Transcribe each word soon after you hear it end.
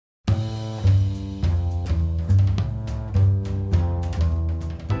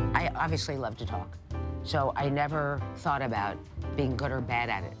obviously love to talk. So I never thought about being good or bad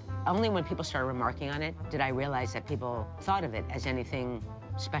at it. Only when people started remarking on it did I realize that people thought of it as anything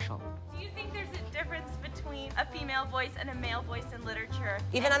special. Do you think there's a difference between a female voice and a male voice in literature?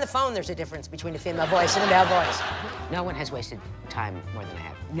 Even on the phone, there's a difference between a female voice and a male voice. No one has wasted time more than I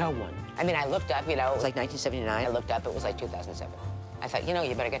have. No one. I mean, I looked up, you know, it was like 1979. I looked up, it was like 2007. I thought, you know,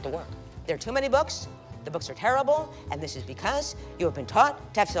 you better get to work. There are too many books, the books are terrible, and this is because you have been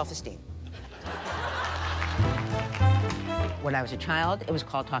taught to have self-esteem. When I was a child, it was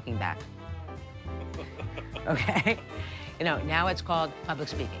called talking back. Okay? You know, now it's called public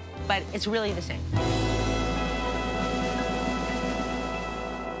speaking, but it's really the same.